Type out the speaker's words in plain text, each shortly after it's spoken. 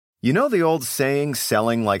You know the old saying,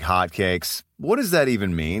 selling like hotcakes? What does that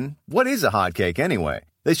even mean? What is a hotcake anyway?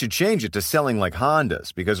 They should change it to selling like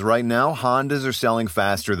Hondas, because right now Hondas are selling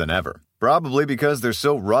faster than ever. Probably because they're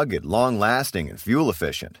so rugged, long-lasting, and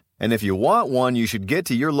fuel-efficient. And if you want one, you should get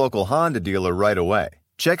to your local Honda dealer right away.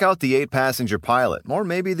 Check out the 8-passenger Pilot, or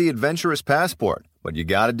maybe the adventurous Passport. But you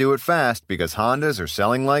gotta do it fast, because Hondas are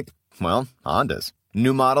selling like, well, Hondas.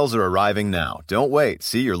 New models are arriving now. Don't wait.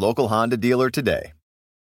 See your local Honda dealer today.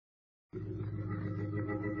 Who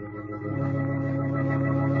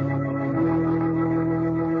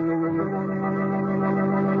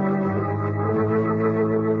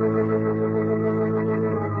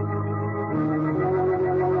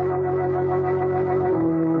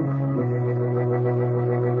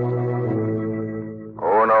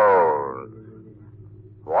knows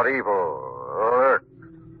what evil lurks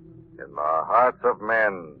in the hearts of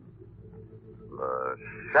men? The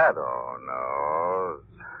shadow knows.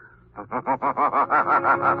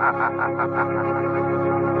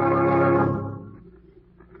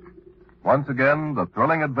 Once again, the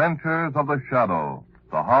thrilling adventures of the Shadow,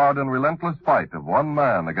 the hard and relentless fight of one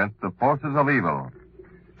man against the forces of evil.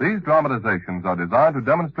 These dramatizations are designed to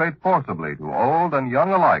demonstrate forcibly to old and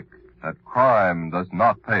young alike that crime does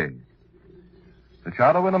not pay. The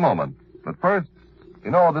Shadow in a moment, but first,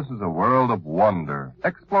 you know this is a world of wonder,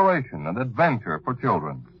 exploration, and adventure for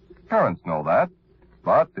children. Parents know that.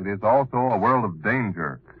 But it is also a world of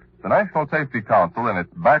danger. The National Safety Council, in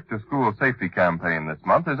its back-to-school safety campaign this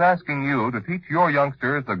month, is asking you to teach your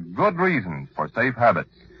youngsters the good reasons for safe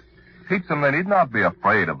habits. Teach them they need not be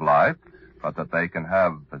afraid of life, but that they can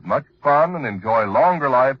have as much fun and enjoy longer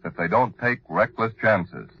life if they don't take reckless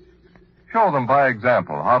chances. Show them by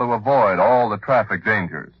example how to avoid all the traffic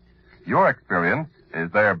dangers. Your experience is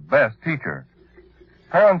their best teacher.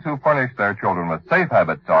 Parents who furnish their children with safe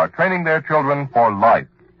habits are training their children for life.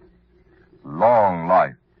 Long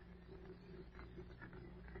life.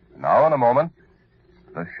 Now, in a moment,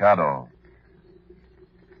 the Shadow.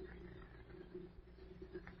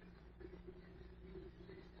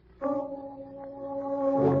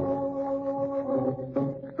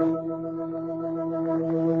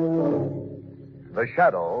 The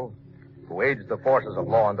Shadow, who aids the forces of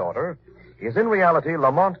law and order, is in reality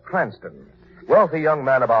Lamont Cranston, wealthy young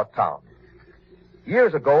man about town.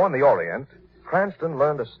 Years ago in the Orient, Cranston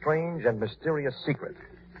learned a strange and mysterious secret.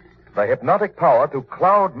 The hypnotic power to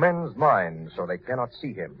cloud men's minds so they cannot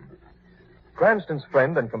see him. Cranston's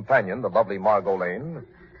friend and companion, the lovely Margot Lane,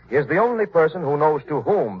 is the only person who knows to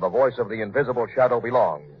whom the voice of the invisible Shadow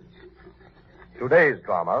belongs. Today's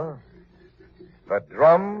drama, The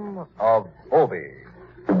Drum of Obi.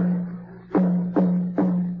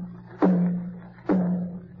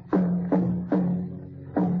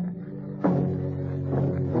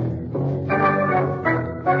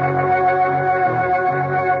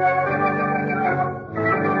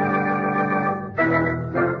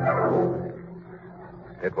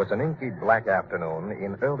 It was an inky black afternoon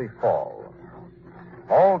in early fall.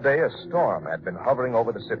 All day a storm had been hovering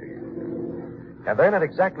over the city. And then at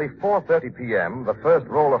exactly 4:30 p.m., the first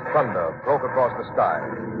roll of thunder broke across the sky.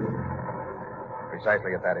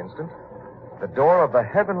 Precisely at that instant, the door of the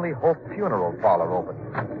Heavenly Hope Funeral Parlor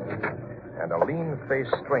opened. And a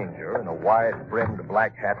lean-faced stranger in a wide-brimmed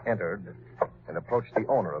black hat entered and approached the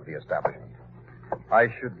owner of the establishment. I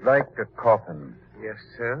should like a coffin. Yes,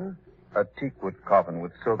 sir? A teakwood coffin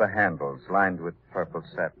with silver handles lined with purple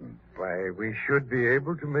satin. Why, we should be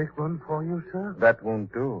able to make one for you, sir. That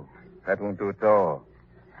won't do. That won't do at all.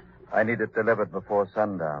 I need it delivered before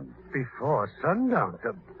sundown. Before sundown?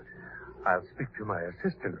 I'll speak to my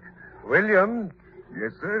assistant. William?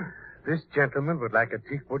 Yes, sir? This gentleman would like a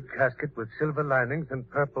teakwood casket with silver linings and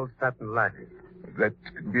purple satin lining. That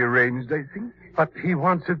can be arranged, I think. But he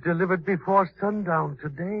wants it delivered before sundown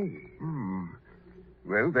today.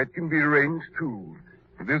 Well, that can be arranged, too.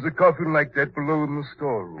 There's a coffin like that below in the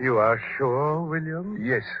storeroom. You are sure, William?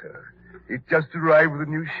 Yes, sir. It just arrived with a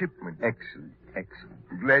new shipment. Excellent,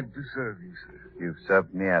 excellent. Glad to serve you, sir. You've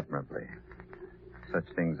served me admirably. Such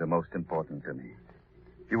things are most important to me.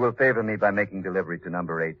 You will favor me by making delivery to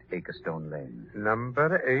number 8 Acrestone Lane.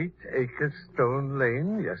 Number 8 Acrestone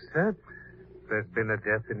Lane, yes, sir. There's been a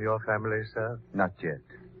death in your family, sir? Not yet.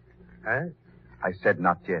 Eh? I said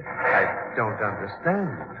not yet. I don't understand.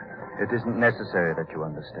 It isn't necessary that you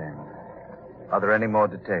understand. Are there any more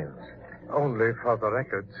details? Only for the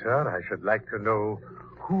record, sir, I should like to know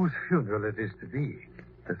whose funeral it is to be.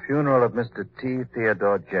 The funeral of Mr. T.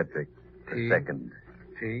 Theodore Jedrick, II.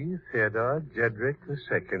 T. Theodore Jedrick,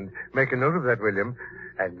 II. Make a note of that, William.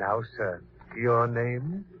 And now, sir, your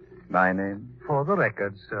name? My name? For the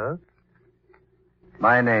record, sir.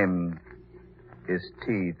 My name is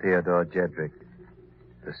T. Theodore Jedrick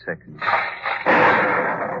II.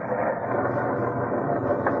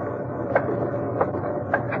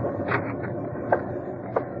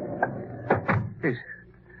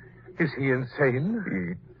 Is he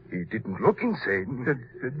insane? He didn't look insane.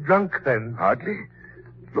 Drunk, then? Hardly.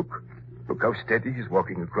 Look how steady he's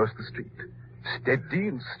walking across the street. Steady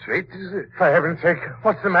and straight as a... For heaven's sake,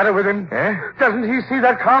 what's the matter with him? Eh? Doesn't he see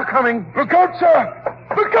that car coming? Look out, sir!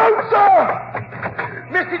 Look out, sir!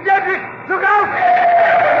 Mr. Jedrick, look out!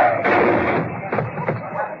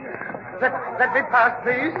 Let me pass,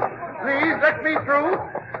 please. Please, let me through.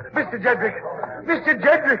 Mr. Jedrick. Mr.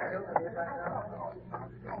 Jedrick.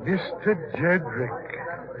 Mr. Jedrick.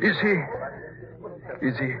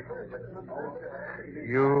 Is he?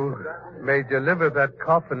 You may deliver that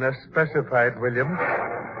coffin as specified, William.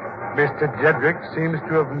 Mr. Jedrick seems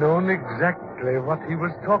to have known exactly what he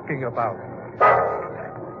was talking about.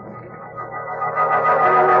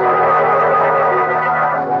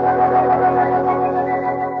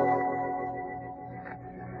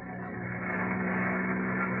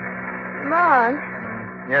 Lamont,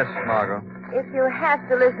 Yes, Margot. if you have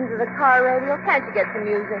to listen to the car radio, can't you get some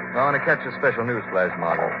music? I want to catch a special news flash,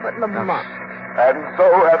 Margot. But Lamont. And so,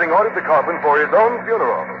 having ordered the coffin for his own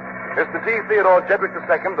funeral, Mr. T. Theodore Jedrick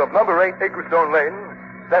II of number 8 Acrestone Lane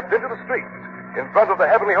stepped into the street in front of the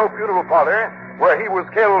Heavenly Hope Funeral Parlor, where he was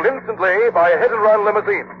killed instantly by a hit-and-run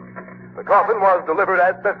limousine. The coffin was delivered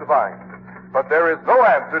as specified, but there is no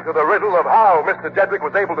answer to the riddle of how Mr. Jedrick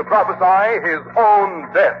was able to prophesy his own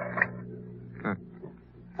death.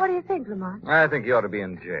 What do you think, Lamont? I think he ought to be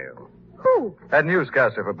in jail. Who? That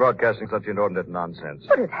newscaster for broadcasting such inordinate nonsense.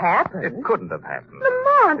 But it happened. It couldn't have happened.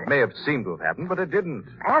 Lamont! It may have seemed to have happened, but it didn't.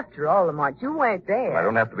 After all, Lamont, you weren't there. I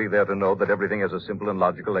don't have to be there to know that everything has a simple and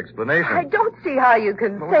logical explanation. I don't see how you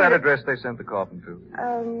can What say was that address they sent the coffin to?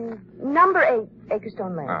 Number 8,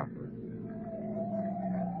 Acrestone Lane. Oh.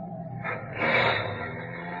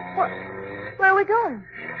 Where are we going?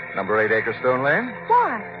 Number 8 Acrestone Lane?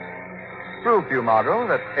 Why? Prove to you, Margot,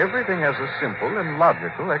 that everything has a simple and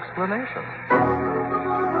logical explanation.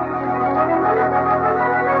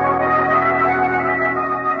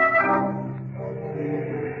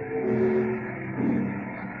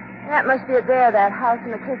 That must be it there, that house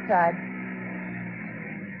on the cliffside.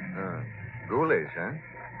 Ghoulish, huh?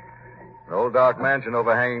 An old dark mansion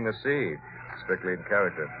overhanging the sea. Strictly in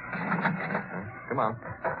character. Come on.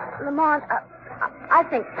 Lamont, I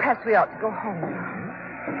think perhaps we ought to go home.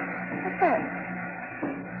 What's that?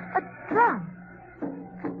 A drum.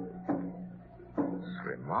 It's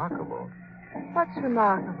remarkable. What's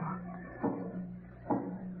remarkable?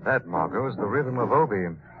 That, Margot, is the rhythm of Obi.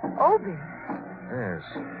 Obi. Yes.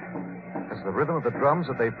 It's the rhythm of the drums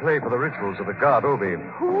that they play for the rituals of the god Obi.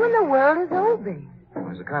 Who in the world is Obi?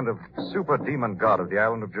 He's a kind of super demon god of the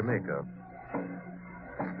island of Jamaica.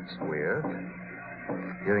 It's weird.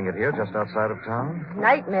 Hearing it here just outside of town.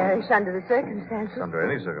 Nightmarish under the circumstances. Under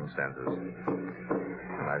any circumstances.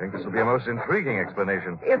 And I think this will be a most intriguing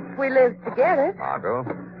explanation. If we live to get it. Margot,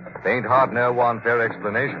 it ain't hard to know one fair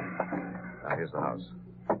explanation. Now, here's the house.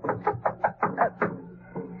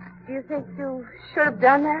 Do you think you should have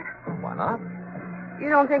done that? Why not? You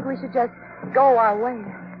don't think we should just go our way?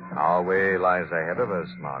 Our way lies ahead of us,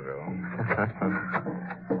 Margot.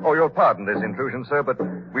 Oh, you'll pardon this intrusion, sir, but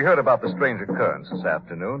we heard about the strange occurrence this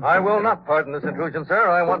afternoon. I will not pardon this intrusion, sir.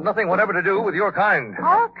 I want nothing whatever to do with your kind.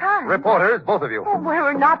 All kinds. Reporters, both of you. Oh,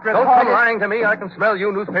 we're not Don't reporters. come lying to me. I can smell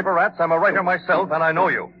you newspaper rats. I'm a writer myself, and I know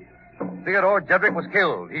you. Theodore Jedrick was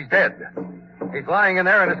killed. He's dead. He's lying in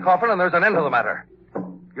there in his coffin, and there's an end to the matter.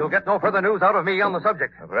 You'll get no further news out of me on the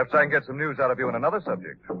subject. Perhaps I can get some news out of you on another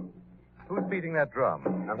subject. Who's beating that drum?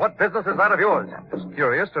 And what business is that of yours? Just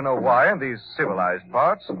curious to know why, in these civilized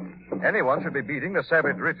parts, anyone should be beating the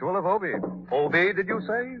savage ritual of Obi. Obi, did you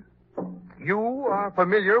say? You are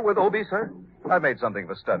familiar with Obi, sir? I've made something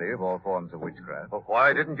of a study of all forms of witchcraft. Well,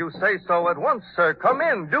 why didn't you say so at once, sir? Come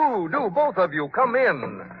in. Do, both of you. Come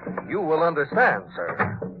in. You will understand,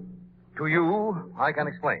 sir. To you, I can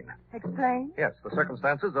explain. Explain? Yes, the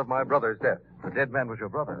circumstances of my brother's death. The dead man was your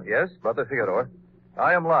brother? Yes, Brother Theodore.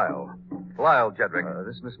 I am Lyle. Lyle Jedrick.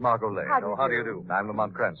 This is Miss Margot Lane. How do you do? I'm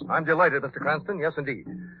Lamont Cranston. I'm delighted, Mr. Cranston. Yes, indeed.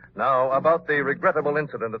 Now, about the regrettable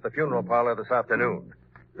incident at the funeral parlor this afternoon.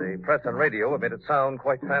 The press and radio have made it sound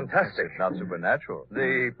quite fantastic. It's not supernatural.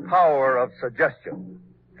 The power of suggestion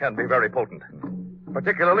can be very potent,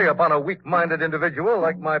 particularly upon a weak-minded individual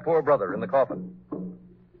like my poor brother in the coffin.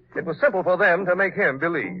 It was simple for them to make him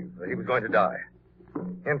believe that he was going to die.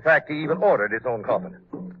 In fact, he even ordered his own coffin,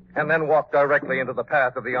 and then walked directly into the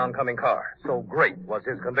path of the oncoming car. So great was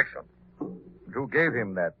his conviction. Who gave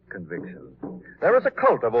him that conviction? There is a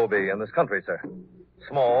cult of Obi in this country, sir.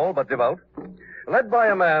 Small but devout. Led by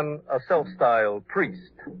a man, a self-styled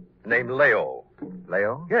priest, named Leo.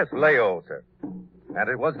 Leo? Yes, Leo, sir. And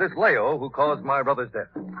it was this Leo who caused my brother's death.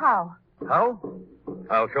 How? How?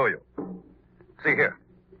 I'll show you. See here.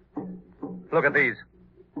 Look at these.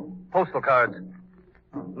 Postal cards.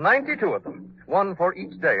 92 of them. One for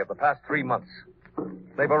each day of the past 3 months.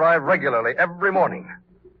 They've arrived regularly every morning.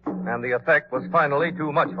 And the effect was finally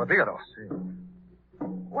too much for Theodore.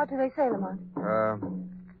 What do they say, Lamont?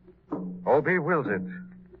 Obi wills it.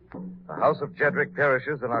 The house of Jedrick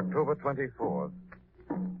perishes on October 24th.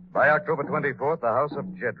 By October 24th, the house of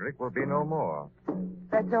Jedrick will be no more.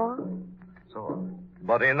 That's all? That's all.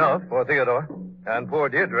 But enough for Theodore. And poor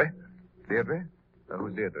Deirdre. Deirdre?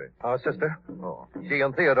 Who's Deirdre? Our sister. Oh. She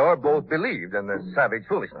and Theodore both believed in this savage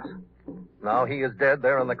foolishness. Now he is dead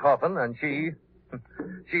there in the coffin, and she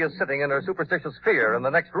is sitting in her superstitious fear in the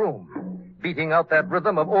next room, beating out that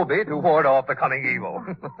rhythm of Obi to ward off the coming evil.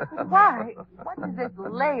 Why? What does this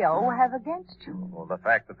Leo have against you? Well, the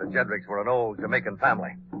fact that the Jedricks were an old Jamaican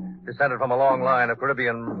family, descended from a long line of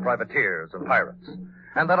Caribbean privateers and pirates,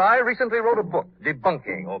 and that I recently wrote a book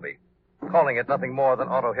debunking Obi, calling it nothing more than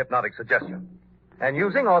auto-hypnotic suggestion, and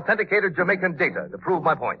using authenticated Jamaican data to prove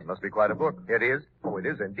my point. It must be quite a book. It is? Oh, it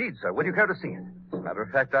is indeed, sir. Would you care to see it? As a matter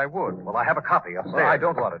of fact, I would. Well, I have a copy upstairs. Well, I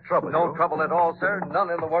don't want to trouble you. No trouble at all, sir.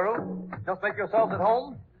 None in the world. Just make yourselves at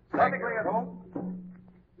home. Perfectly at home.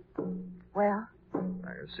 Well?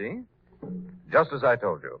 Now, you see? Just as I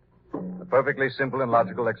told you. A perfectly simple and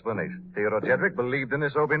logical explanation. Theodore Jedrick believed in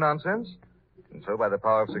this Obi nonsense, and so by the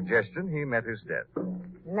power of suggestion, he met his death.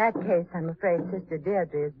 In that case, I'm afraid Sister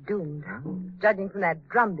Deirdre is doomed. Judging from that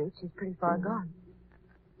drum beat, she's pretty far gone.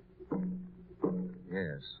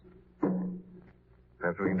 Yes.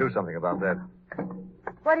 Perhaps we can do something about that.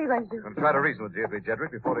 What are you going to do? I'm going to try to reason with Deirdre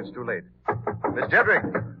Jedrick before it's too late. Miss Jedrick!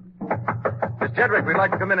 Miss Jedrick, we'd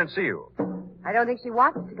like to come in and see you. I don't think she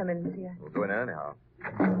wants to come in and see us. We'll go in anyhow.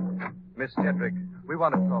 Miss Jedrick, we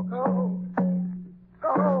want to talk. Go.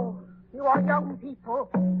 Go. You are young people.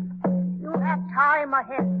 You have time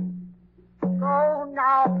ahead. Go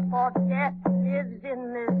now, for death lives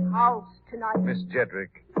in this house tonight. Miss Jedrick.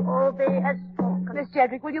 Obi has spoken. Miss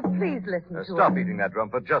Jedrick, will you please listen to Stop us? beating that drum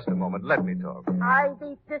for just a moment. Let me talk. I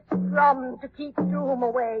beat this drum to keep doom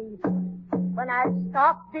away. When I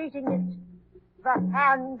stop beating it, the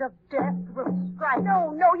hand of death will strike.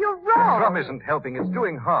 No, you're The wrong. drum isn't helping. It's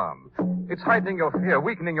doing harm. It's heightening your fear,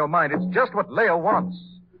 weakening your mind. It's just what Leo wants.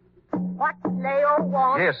 What Leo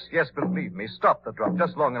wants. Yes, believe me. Stop the drum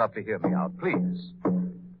just long enough to hear me out. Please.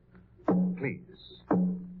 Please.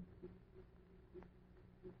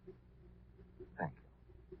 Thank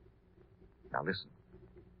you. Now listen.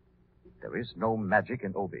 There is no magic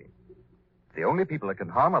in Obi. The only people it can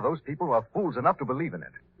harm are those people who are fools enough to believe in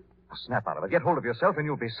it. Now snap out of it. Get hold of yourself and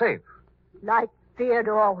you'll be safe. Like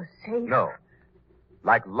Theodore was safe. No.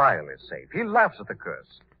 Like Lyle is safe. He laughs at the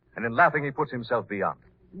curse. And in laughing, he puts himself beyond it.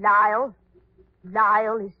 Lyle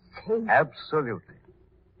is safe. Absolutely.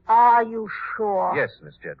 Are you sure? Yes,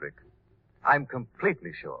 Miss Jedrick. I'm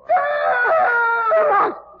completely sure.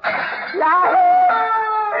 Lyle!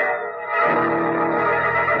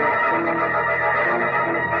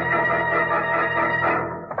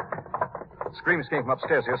 Screams came from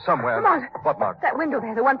upstairs here somewhere. Lamont. What, Mark? That window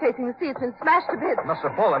there, the one facing the sea, it's been smashed to bits. Must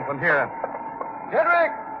have fallen from here.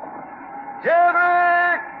 Jedrick!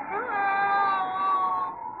 Jedrick!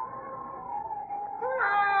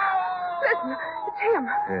 Listen, it's him.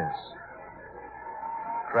 Yes.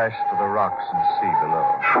 Crashed to the rocks and sea below.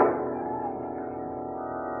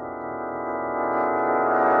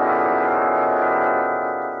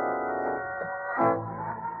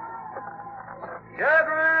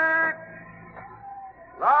 Jedrick!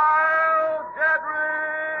 Lyle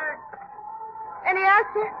Jedrick! Any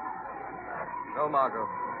answer? No, Margot.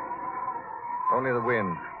 Only the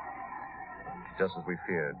wind. Just as we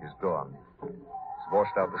feared. He's gone. He's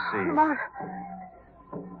washed out to sea. Lamont,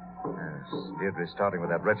 Yes. Deirdre's starting with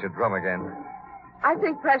that wretched drum again. I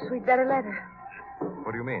think perhaps we'd better let her.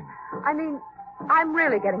 What do you mean? I mean, I'm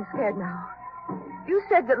really getting scared now. You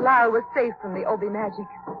said that Lyle was safe from the Obi magic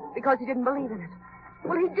because he didn't believe in it.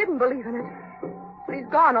 Well, he didn't believe in it. But he's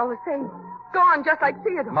gone all the same. Gone just like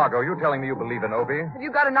Theodore. Margot, you telling me you believe in Obi? Have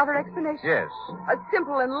you got another explanation? Yes. A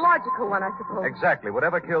simple and logical one, I suppose. Exactly.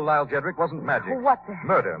 Whatever killed Lyle Jedrick wasn't magic. Well, what then?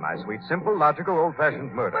 Murder, my sweet. Simple, logical,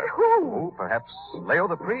 old-fashioned murder. But who? Oh, perhaps Leo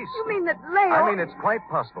the priest. You mean that Leo... I mean, it's quite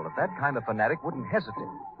possible that that kind of fanatic wouldn't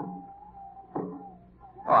hesitate.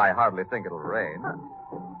 Oh, I hardly think it'll rain.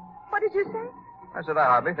 What did you say? I said I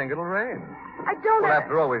hardly think it'll rain. I don't... Well,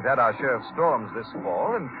 after all, we've had our share of storms this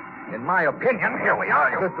fall, and in my opinion, here we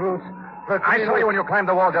are. I saw you when you climbed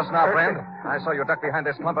the wall just now, friend. I saw you duck behind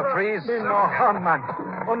this clump of trees. Me no harm, man.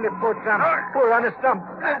 Only poor tramp. Poor honest tramp.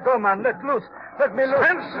 Go, man. Let loose. Let me loose.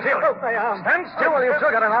 Stand still. Oh, my arm. Stand still while you've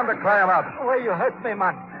still got an arm to cry about. Why you hurt me,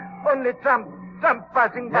 man? Only tramp. Tramp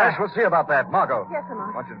passing by. Yes, we'll see about that. Margot. Yes,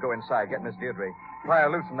 Lamont. I want you to go inside. Get Miss Deirdre. Pry her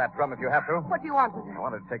loose from that drum if you have to. What do you want with I her?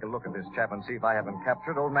 wanted to take a look at this chap and see if I haven't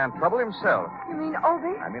captured old man Trouble himself. You mean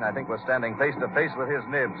Obi? I think we're standing face to face with his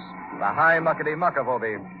nibs. The high muckety muck of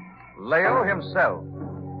Obi. Leo himself.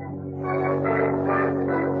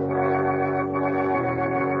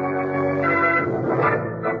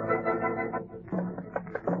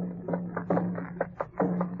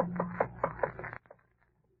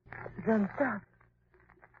 Drum stop.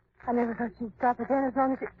 I never thought she'd stop again as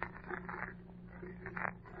long as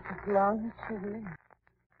she lived.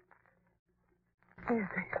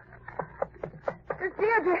 Deirdre. Miss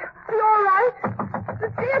Deirdre, are you all right?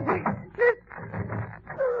 Miss Deirdre,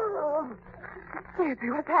 Oh. Deirdre,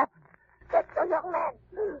 what's happened? Get the young man.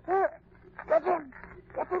 Get him.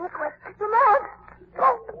 Get him quick. Lamont!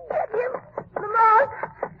 Go. Get him. Lamont!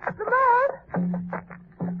 Lamont!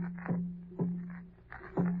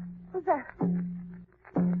 Who's that?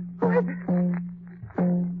 Who is it?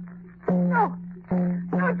 No.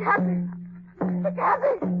 No, it's Happy. It's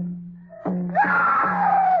Happy. No!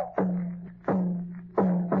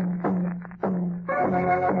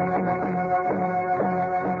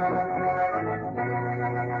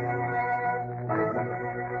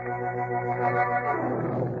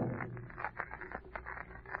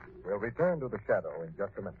 We'll return to the shadow in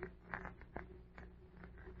just a minute.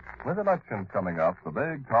 With elections coming up, the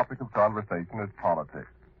big topic of conversation is politics.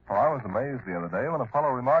 For I was amazed the other day when a fellow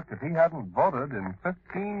remarked that he hadn't voted in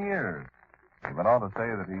 15 years. He went on to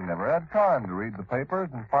say that he never had time to read the papers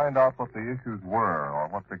and find out what the issues were or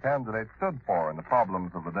what the candidates stood for in the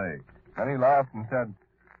problems of the day. Then he laughed and said,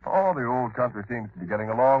 "Oh, the old country seems to be getting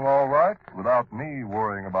along all right without me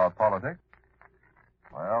worrying about politics."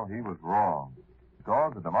 Well, he was wrong.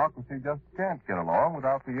 Because a democracy just can't get along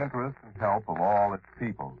without the interest and help of all its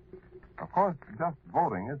people. Of course, just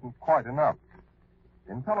voting isn't quite enough.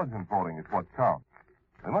 Intelligent voting is what counts.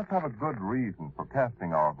 We must have a good reason for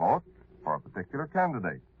casting our vote for a particular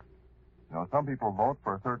candidate. You know, some people vote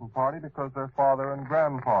for a certain party because their father and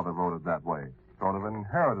grandfather voted that way, sort of an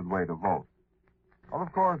inherited way to vote. Well,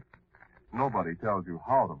 of course, nobody tells you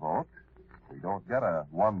how to vote. We don't get a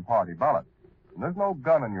one-party ballot. And there's no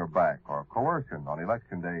gun in your back or coercion on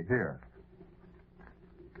election day here.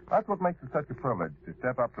 That's what makes it such a privilege to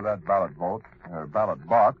step up to that ballot box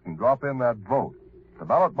and drop in that vote. The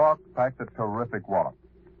ballot box packs a terrific wallop.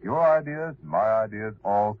 Your ideas, my ideas,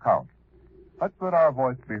 all count. Let's let our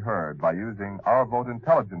voice be heard by using our vote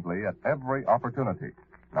intelligently at every opportunity.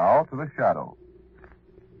 Now to the shadow.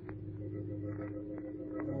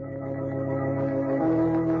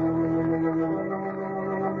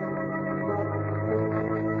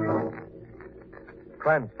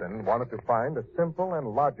 Cranston wanted to find a simple and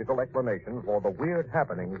logical explanation for the weird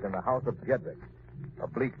happenings in the house of Jedrick, a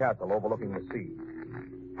bleak castle overlooking the sea.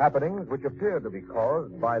 Happenings which appeared to be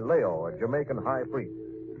caused by Leo, a Jamaican high priest.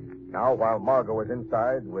 Now, while Margot is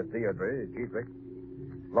inside with Deirdre, Jedrick,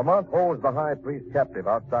 Lamont holds the high priest captive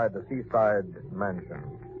outside the seaside mansion.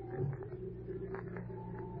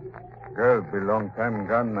 Girl be long time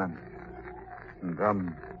gone, man.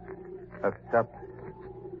 Drum have stopped.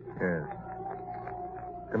 Yes.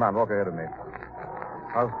 Come on, walk ahead of me.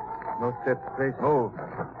 No safe place. Move.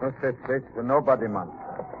 No safe place for nobody, man.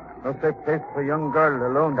 No safe place for young girl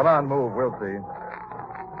alone. Come on, move. We'll see.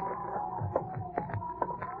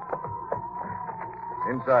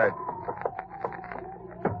 Inside.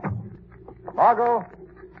 Margot!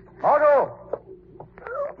 Margot!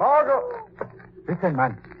 Margot! Listen,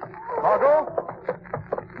 man. Margot!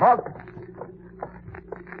 Margot!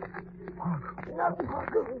 Not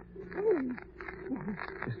Margot. Please.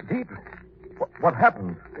 Miss Deirdre. What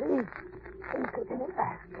happened? Please. Please go to me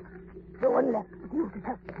fast. No one left but you to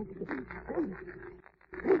help me to get in. Please.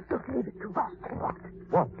 Please don't leave it to us to rot.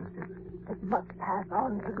 What? It must pass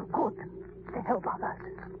on to the good to help others.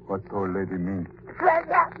 What old lady mean?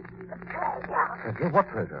 Treasure. The treasure. Treasure? What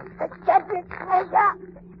treasure? The Jedrick treasure.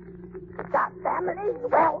 That family's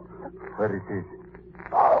wealth. Where it is?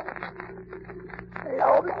 Oh.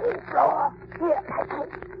 Below main floor. Here, take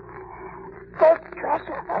it. This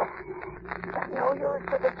treasure. There's no use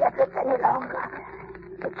for the Jedrick any longer.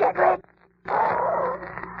 The Jedrick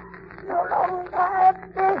no longer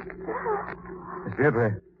exists. Miss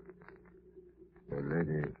Deirdre. The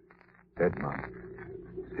lady is dead, man.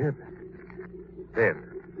 Deirdre. Dead.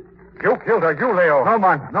 You? killed her. You, Leo. No,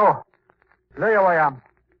 man, no. Leo I am.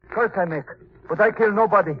 Curse I make. But I kill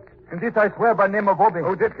nobody. And this I swear by name of Obi.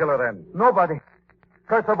 Who did kill her then? Nobody.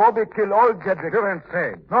 Curse of Obi kill all Jedrick. You're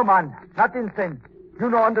insane. No, man. Not insane. You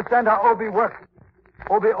don't understand how Obi works.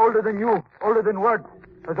 Obi older than you. Older than words.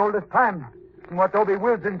 As old as time. And what Obi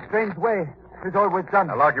wills in strange way is always done.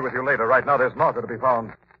 I'll argue with you later. Right now, there's Martha to be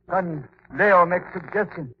found. Then Leo makes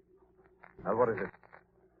suggestion. Now, what is it?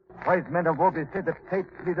 Wise men of Obi say that fate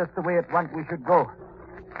lead us the way it wants we should go.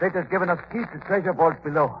 Fate has given us keys to treasure vaults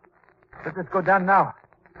below. Let us go down now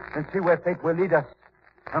and see where fate will lead us.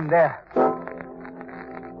 From there.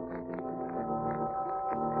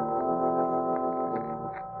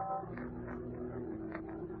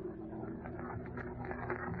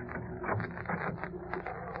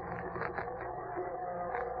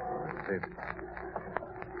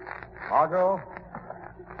 Margot?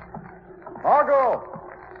 Margot!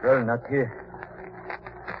 Girl, not here.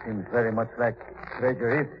 It seems very much like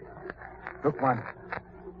treasure is. Look, man.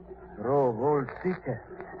 Row of old sea chests.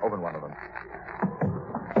 Open one of them.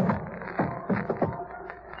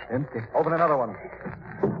 Empty. Open another one.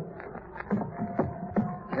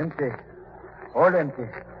 Empty. All empty.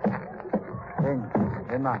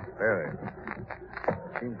 Hey, man. Very.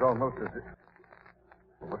 Seems almost as if...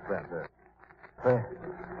 What's that there? Where?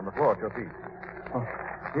 On the floor at your feet. Oh,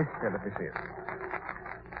 this? Yeah, let me see it.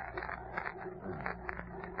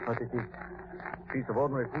 What it is? Piece of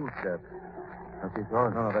ordinary foolscap. That is all.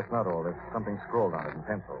 No, that's not all. There's something scrawled on it in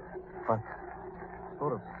pencil. What?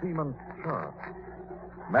 Sort of seaman's chart.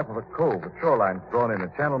 Map of a cove with shorelines drawn in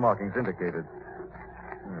and channel markings indicated.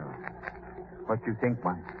 What do you think,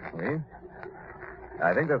 man? Me?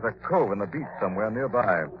 I think there's a cove in the beach somewhere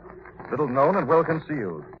nearby. Little known and well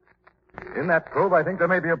concealed. In that cove, I think there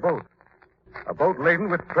may be a boat. A boat laden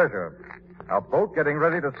with treasure. A boat getting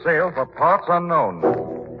ready to sail for parts unknown.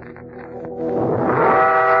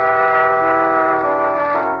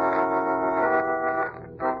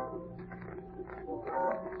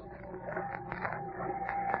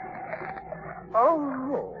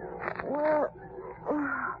 Oh, well,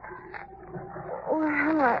 where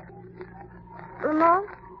am I? Lamont?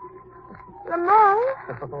 Lamont?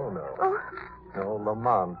 Oh, no. Oh, No,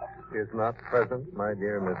 Lamont is not present, my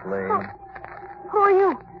dear Miss Lane. who are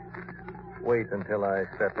you? Wait until I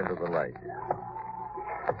step into the light.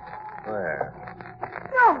 There.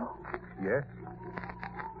 No, Yes?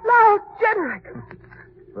 Lyle Jedrick.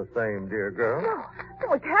 The same, dear girl.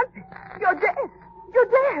 No, it can't be. You're dead. You're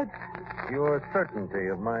dead. Your certainty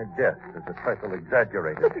of my death is a trifle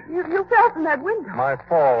exaggerated. But you fell from that window. My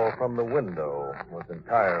fall from the window was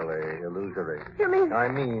entirely illusory. You mean... I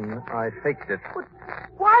mean, I faked it But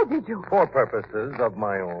why did you? for purposes of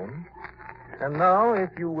my own. And now, if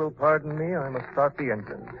you will pardon me, I must start the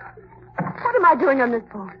engines. What am I doing on this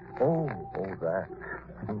boat? Oh, that.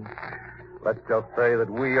 Let's just say that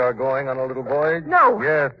we are going on a little voyage. No.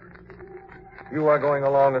 Yes. You are going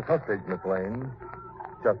along as hostage, Miss Lane.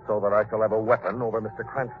 Just so that I shall have a weapon over Mr.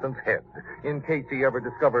 Cranston's head, in case he ever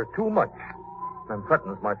discovers too much and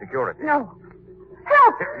threatens my security. No.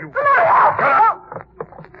 Help! You... Lamont, help!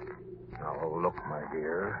 Now, look, my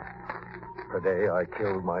dear. Today I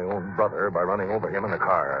killed my own brother by running over him in a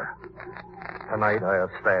car. Tonight I have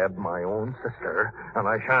stabbed my own sister, and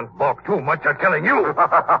I shan't balk too much at killing you.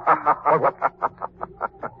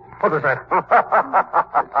 What was that?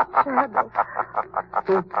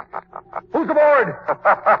 Who's aboard?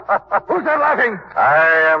 Who's that laughing?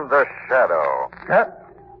 I am the Shadow.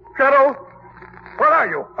 Shadow? Where are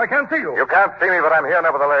you? I can't see you. You can't see me, but I'm here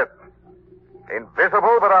nevertheless.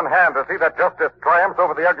 Invisible, but on hand to see that justice triumphs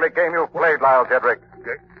over the ugly game you've played, Lyle Jedrick.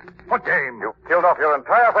 What game? You've killed off your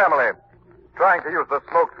entire family, trying to use the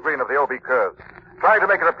smoke screen of the Obi curse, trying to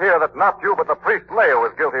make it appear that not you, but the priest Leo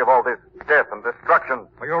is guilty of all this death and destruction.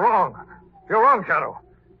 Well, you're wrong. You're wrong, Shadow.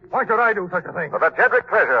 Why should I do such a thing? For the Jedrick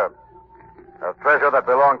treasure. A treasure that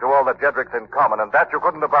belonged to all the Jedricks in common, and that you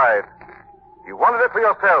couldn't abide. You wanted it for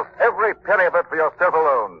yourself, every penny of it for yourself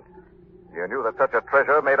alone. You knew that such a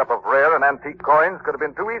treasure made up of rare and antique coins could have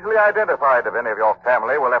been too easily identified if any of your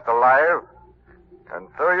family were left alive. And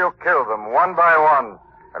so you killed them one by one.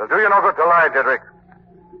 It'll do you no good to lie, Jedrick.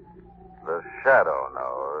 The Shadow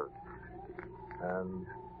knows. And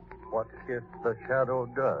what if the Shadow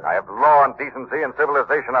does? I have law and decency and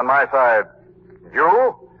civilization on my side.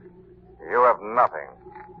 You have nothing.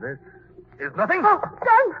 This is nothing? Oh,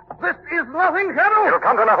 son! This is nothing, Shadow! It'll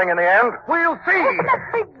come to nothing in the end. We'll see! Let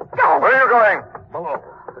me go! Where are you going? Below,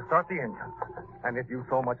 to start the engine. And if you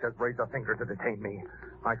so much as raise a finger to detain me,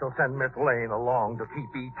 I shall send Miss Lane along to keep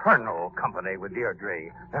eternal company with Deirdre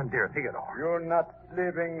and dear Theodore. You're not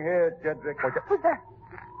living here, Jedrick. Who's that?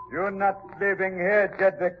 You're not leaving here,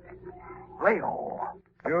 Jedrick. Leo.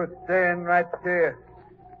 You're staying right here.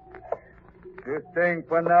 You're staying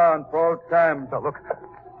for now and for all time. Now, look,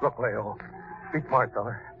 Leo. Be smart,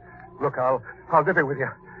 feller. Look, I'll divvy with you.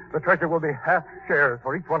 The treasure will be half shares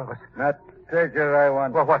for each one of us. Not treasure I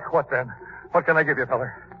want. Well, what then? What can I give you,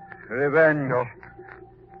 feller? Revenge. No.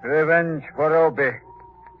 Revenge for Obi.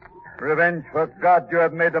 Revenge for God you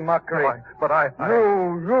have made a mockery. No, but I...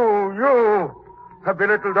 You have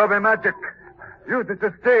belittled Obi magic. Use it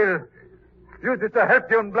to steal. Use it to help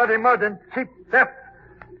you in bloody mud and cheap theft.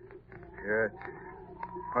 Yes.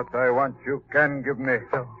 What I want you can give me.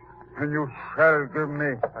 No. And you shall give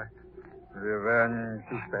me. Revenge.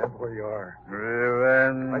 You stand where you are.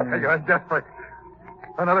 Revenge. I tell you, I'm desperate.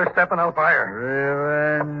 Another step and I'll fire.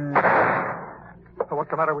 Revenge. So what's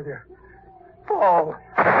the matter with you? Fall,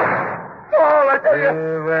 I tell you.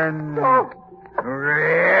 Revenge. Oh.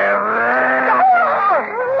 Revenge.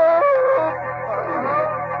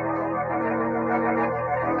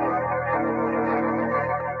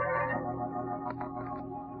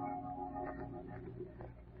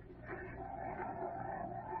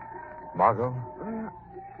 Margot?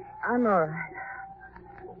 I'm all right.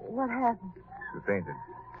 What happened? She fainted.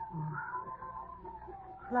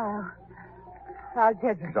 Lyle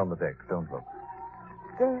Jedrick. He's on the deck. Don't look.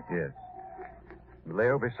 Dead? Yes.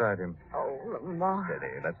 Leo beside him. Oh, Lamar.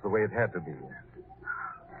 Steady. That's the way it had to be.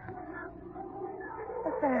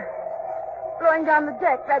 What's that? Throwing down the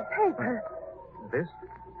deck, that paper. This?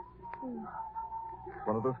 It's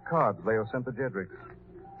one of those cards Leo sent the Jedricks.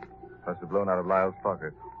 Must have blown out of Lyle's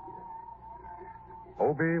pocket.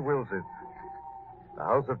 Obi wills it. The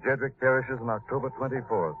house of Jedrick perishes on October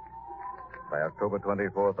 24th. By October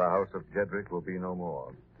 24th, the house of Jedrick will be no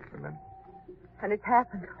more. Remember? And it's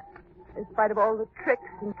happened. In spite of all the tricks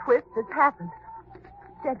and twists, it's happened.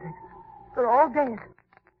 Jedrick, they're all dead.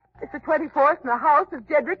 It's the 24th, and the house of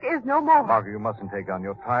Jedrick is no more. Margot, you mustn't take on.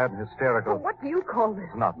 You're tired and hysterical. Well, what do you call this?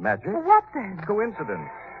 It's not magic. Well, what then? Coincidence.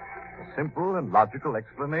 A simple and logical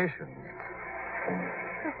explanation.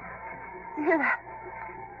 You hear that?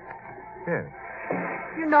 Yes.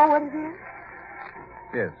 You know what it is?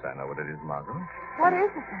 Yes, I know what it is, Margot. What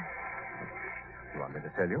is it then? You want me to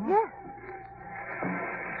tell you? Yes.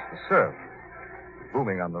 It's the surf.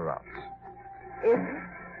 Booming on the rocks. Is it?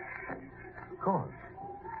 Of course.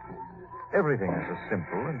 Everything has a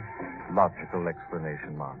simple and logical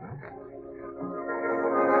explanation, Margot.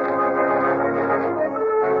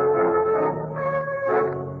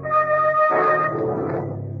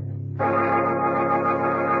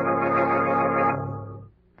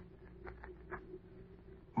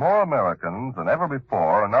 More Americans than ever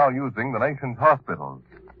before are now using the nation's hospitals.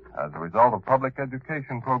 As a result of public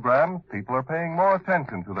education programs, people are paying more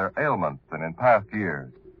attention to their ailments than in past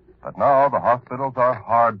years. But now the hospitals are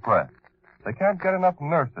hard pressed. They can't get enough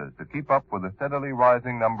nurses to keep up with the steadily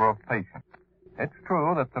rising number of patients. It's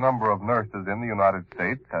true that the number of nurses in the United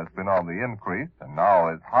States has been on the increase and now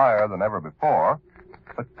is higher than ever before.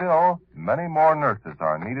 But still, many more nurses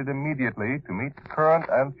are needed immediately to meet current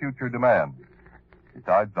and future demands.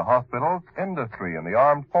 Besides the hospitals, industry and the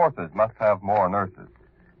armed forces must have more nurses.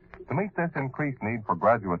 To meet this increased need for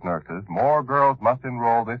graduate nurses, more girls must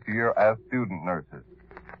enroll this year as student nurses.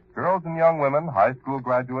 Girls and young women, high school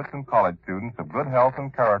graduates, and college students of good health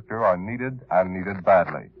and character are needed and needed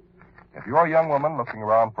badly. If you're a young woman looking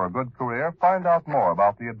around for a good career, find out more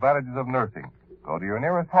about the advantages of nursing. Go to your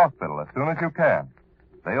nearest hospital as soon as you can.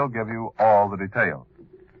 They'll give you all the details.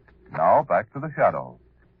 Now, back to the shadow.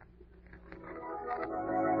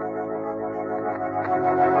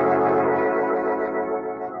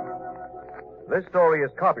 This story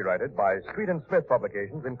is copyrighted by Street and Smith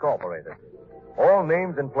Publications, Incorporated. All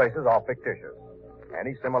names and places are fictitious.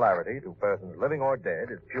 Any similarity to persons living or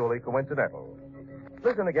dead is purely coincidental.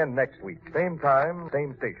 Listen again next week, same time,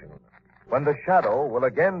 same station, when the shadow will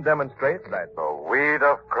again demonstrate that The weed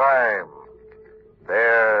of crime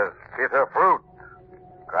bears bitter fruit.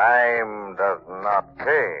 Crime does not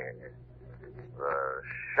pay. The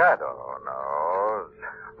shadow knows.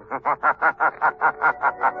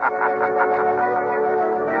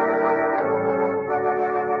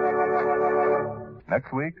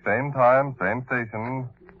 Next week, same time, same station,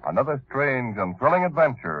 another strange and thrilling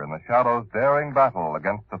adventure in the Shadow's daring battle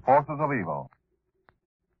against the forces of evil.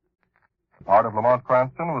 The part of Lamont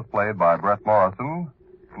Cranston was played by Brett Morrison,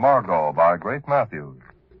 Margot by Grace Matthews.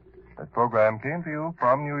 This program came to you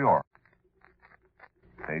from New York.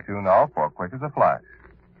 Stay tuned now for Quick as a Flash.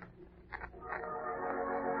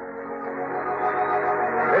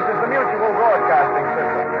 this is the Mutual Broadcasting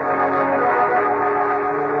System.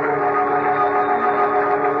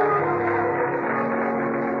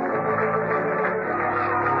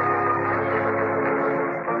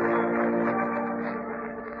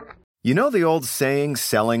 You know the old saying,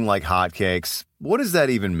 selling like hotcakes? What does that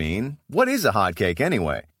even mean? What is a hotcake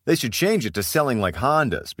anyway? They should change it to selling like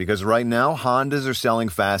Hondas, because right now Hondas are selling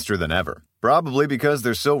faster than ever. Probably because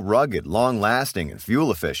they're so rugged, long-lasting, and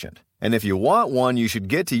fuel-efficient. And if you want one, you should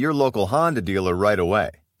get to your local Honda dealer right away.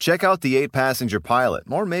 Check out the 8-passenger Pilot,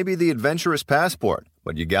 or maybe the adventurous Passport.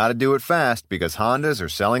 But you gotta do it fast, because Hondas are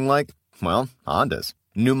selling like, well, Hondas.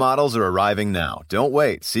 New models are arriving now. Don't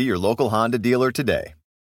wait. See your local Honda dealer today.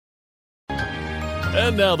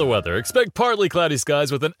 And now the weather. Expect partly cloudy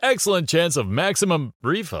skies with an excellent chance of maximum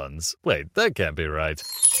refunds. Wait, that can't be right.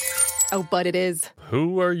 Oh, but it is.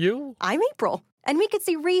 Who are you? I'm April. And we could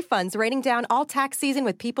see refunds raining down all tax season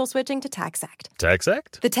with people switching to TaxAct.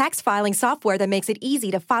 TaxAct? The tax filing software that makes it easy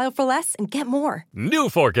to file for less and get more. New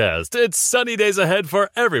forecast. It's sunny days ahead for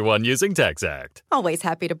everyone using TaxAct. Always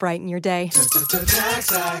happy to brighten your day.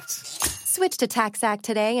 TaxAct. Switch to TaxAct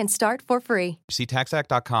today and start for free. See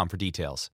TaxAct.com for details.